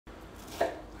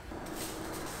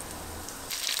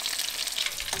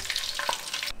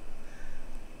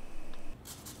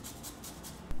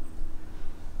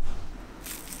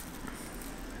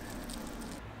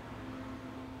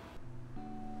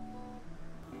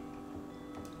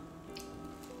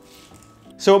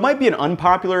So it might be an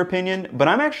unpopular opinion, but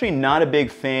I'm actually not a big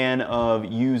fan of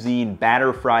using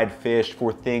batter fried fish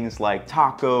for things like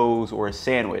tacos or a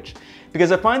sandwich.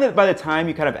 Because I find that by the time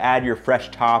you kind of add your fresh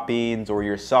toppings or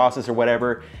your sauces or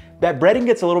whatever, that breading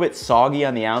gets a little bit soggy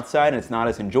on the outside and it's not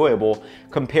as enjoyable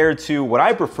compared to what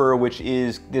I prefer, which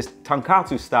is this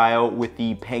tonkatsu style with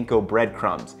the panko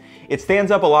breadcrumbs. It stands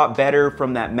up a lot better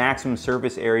from that maximum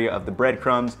surface area of the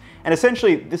breadcrumbs, and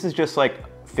essentially this is just like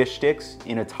fish sticks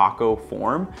in a taco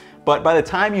form. But by the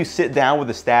time you sit down with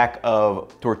a stack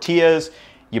of tortillas,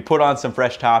 you put on some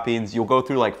fresh toppings, you'll go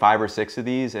through like 5 or 6 of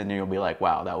these and you'll be like,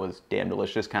 wow, that was damn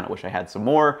delicious. Kind of wish I had some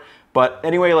more. But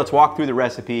anyway, let's walk through the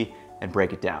recipe and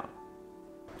break it down.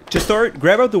 To start,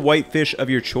 grab out the white fish of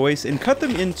your choice and cut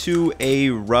them into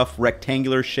a rough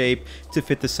rectangular shape to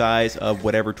fit the size of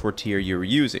whatever tortilla you're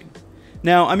using.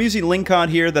 Now, I'm using lingcod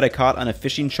here that I caught on a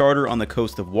fishing charter on the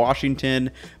coast of Washington,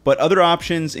 but other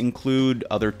options include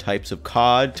other types of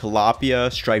cod,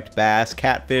 tilapia, striped bass,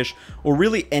 catfish, or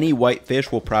really any white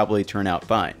fish will probably turn out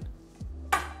fine.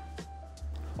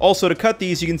 Also, to cut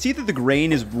these, you can see that the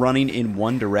grain is running in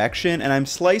one direction, and I'm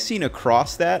slicing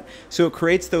across that so it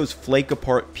creates those flake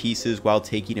apart pieces while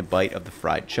taking a bite of the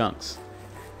fried chunks.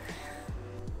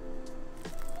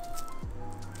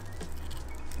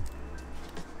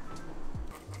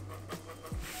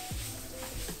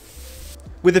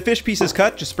 With the fish pieces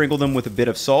cut, just sprinkle them with a bit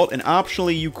of salt, and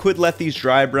optionally you could let these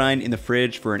dry brine in the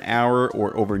fridge for an hour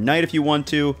or overnight if you want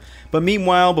to. But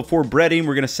meanwhile, before breading,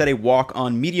 we're going to set a wok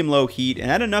on medium-low heat and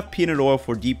add enough peanut oil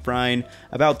for deep frying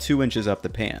about 2 inches up the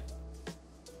pan.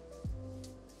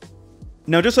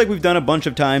 Now, just like we've done a bunch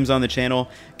of times on the channel,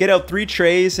 get out 3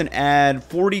 trays and add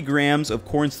 40 grams of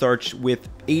cornstarch with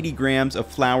 80 grams of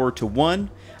flour to one,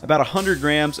 about 100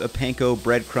 grams of panko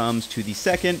breadcrumbs to the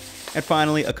second, and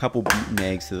finally a couple beaten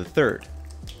eggs to the third.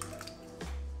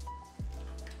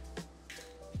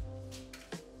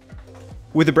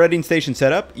 With the breading station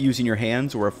set up, using your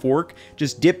hands or a fork,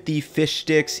 just dip the fish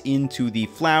sticks into the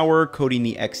flour, coating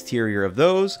the exterior of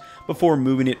those, before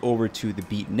moving it over to the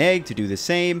beaten egg to do the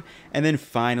same, and then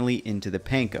finally into the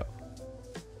panko.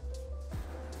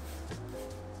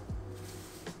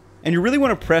 And you really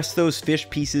want to press those fish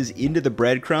pieces into the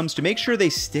breadcrumbs to make sure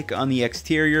they stick on the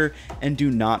exterior and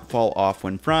do not fall off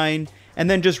when frying, and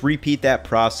then just repeat that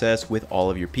process with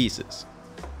all of your pieces.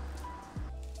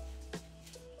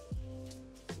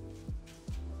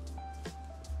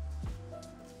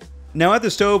 Now at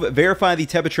the stove, verify the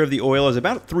temperature of the oil is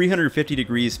about 350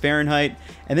 degrees Fahrenheit,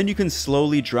 and then you can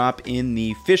slowly drop in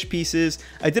the fish pieces.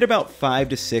 I did about 5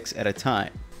 to 6 at a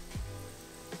time.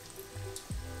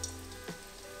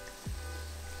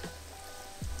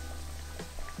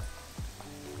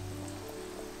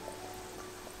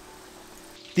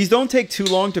 These don't take too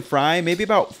long to fry, maybe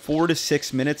about 4 to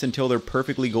 6 minutes until they're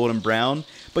perfectly golden brown,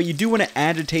 but you do want to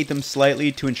agitate them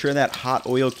slightly to ensure that hot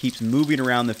oil keeps moving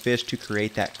around the fish to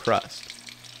create that crust.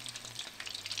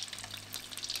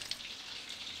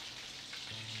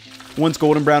 Once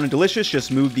golden brown and delicious,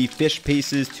 just move the fish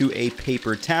pieces to a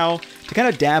paper towel to kind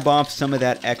of dab off some of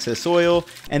that excess oil,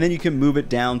 and then you can move it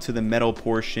down to the metal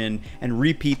portion and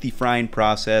repeat the frying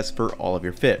process for all of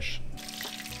your fish.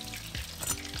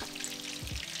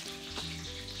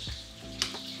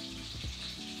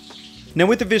 Now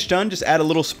with the fish done, just add a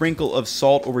little sprinkle of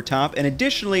salt over top, and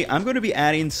additionally I'm going to be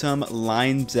adding some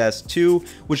lime zest too,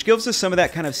 which gives us some of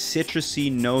that kind of citrusy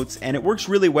notes, and it works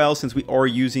really well since we are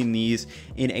using these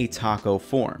in a taco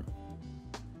form.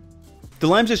 The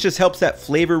lime zest just helps that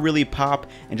flavor really pop,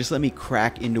 and just let me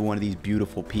crack into one of these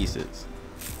beautiful pieces.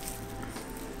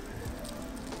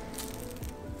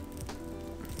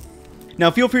 Now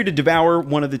feel free to devour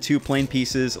one of the 2 plain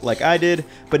pieces like I did,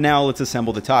 but now let's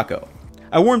assemble the taco.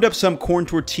 I warmed up some corn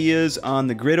tortillas on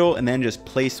the griddle and then just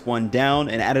placed one down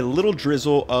and added a little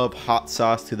drizzle of hot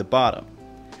sauce to the bottom.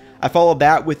 I followed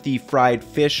that with the fried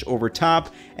fish over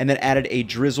top and then added a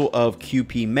drizzle of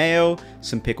QP mayo,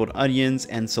 some pickled onions,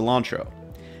 and cilantro.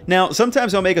 Now,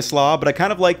 sometimes I'll make a slaw, but I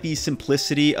kind of like the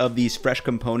simplicity of these fresh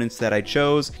components that I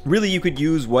chose. Really, you could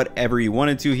use whatever you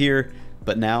wanted to here,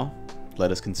 but now,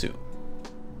 let us consume.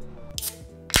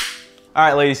 All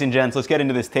right, ladies and gents, let's get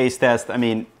into this taste test. I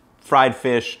mean, fried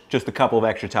fish, just a couple of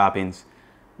extra toppings.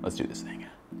 Let's do this thing.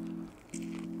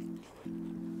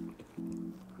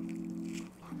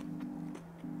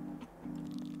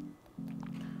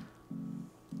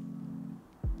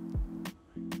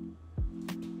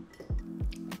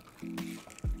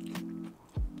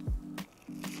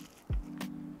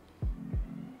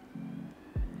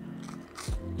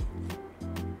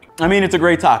 I mean, it's a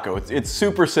great taco. It's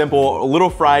super simple, a little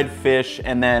fried fish,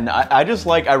 and then I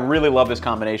really love this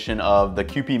combination of the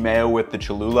QP mayo with the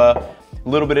Cholula. a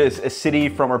little bit of acidity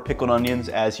from our pickled onions,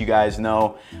 as you guys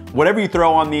know. Whatever you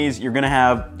throw on these, you're gonna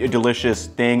have a delicious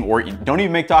thing, or don't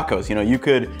even make tacos. You know, you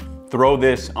could throw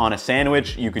this on a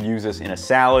sandwich, you could use this in a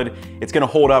salad. It's gonna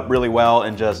hold up really well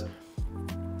and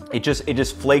it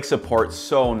just flakes apart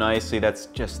so nicely. That's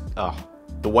just,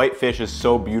 the white fish is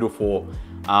so beautiful.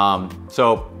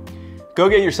 So go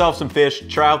get yourself some fish,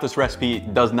 try out this recipe.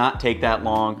 It does not take that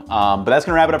long, but that's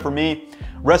gonna wrap it up for me.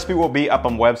 Recipe will be up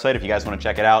on the website if you guys wanna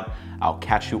check it out. I'll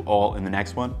catch you all in the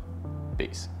next one.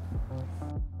 Peace.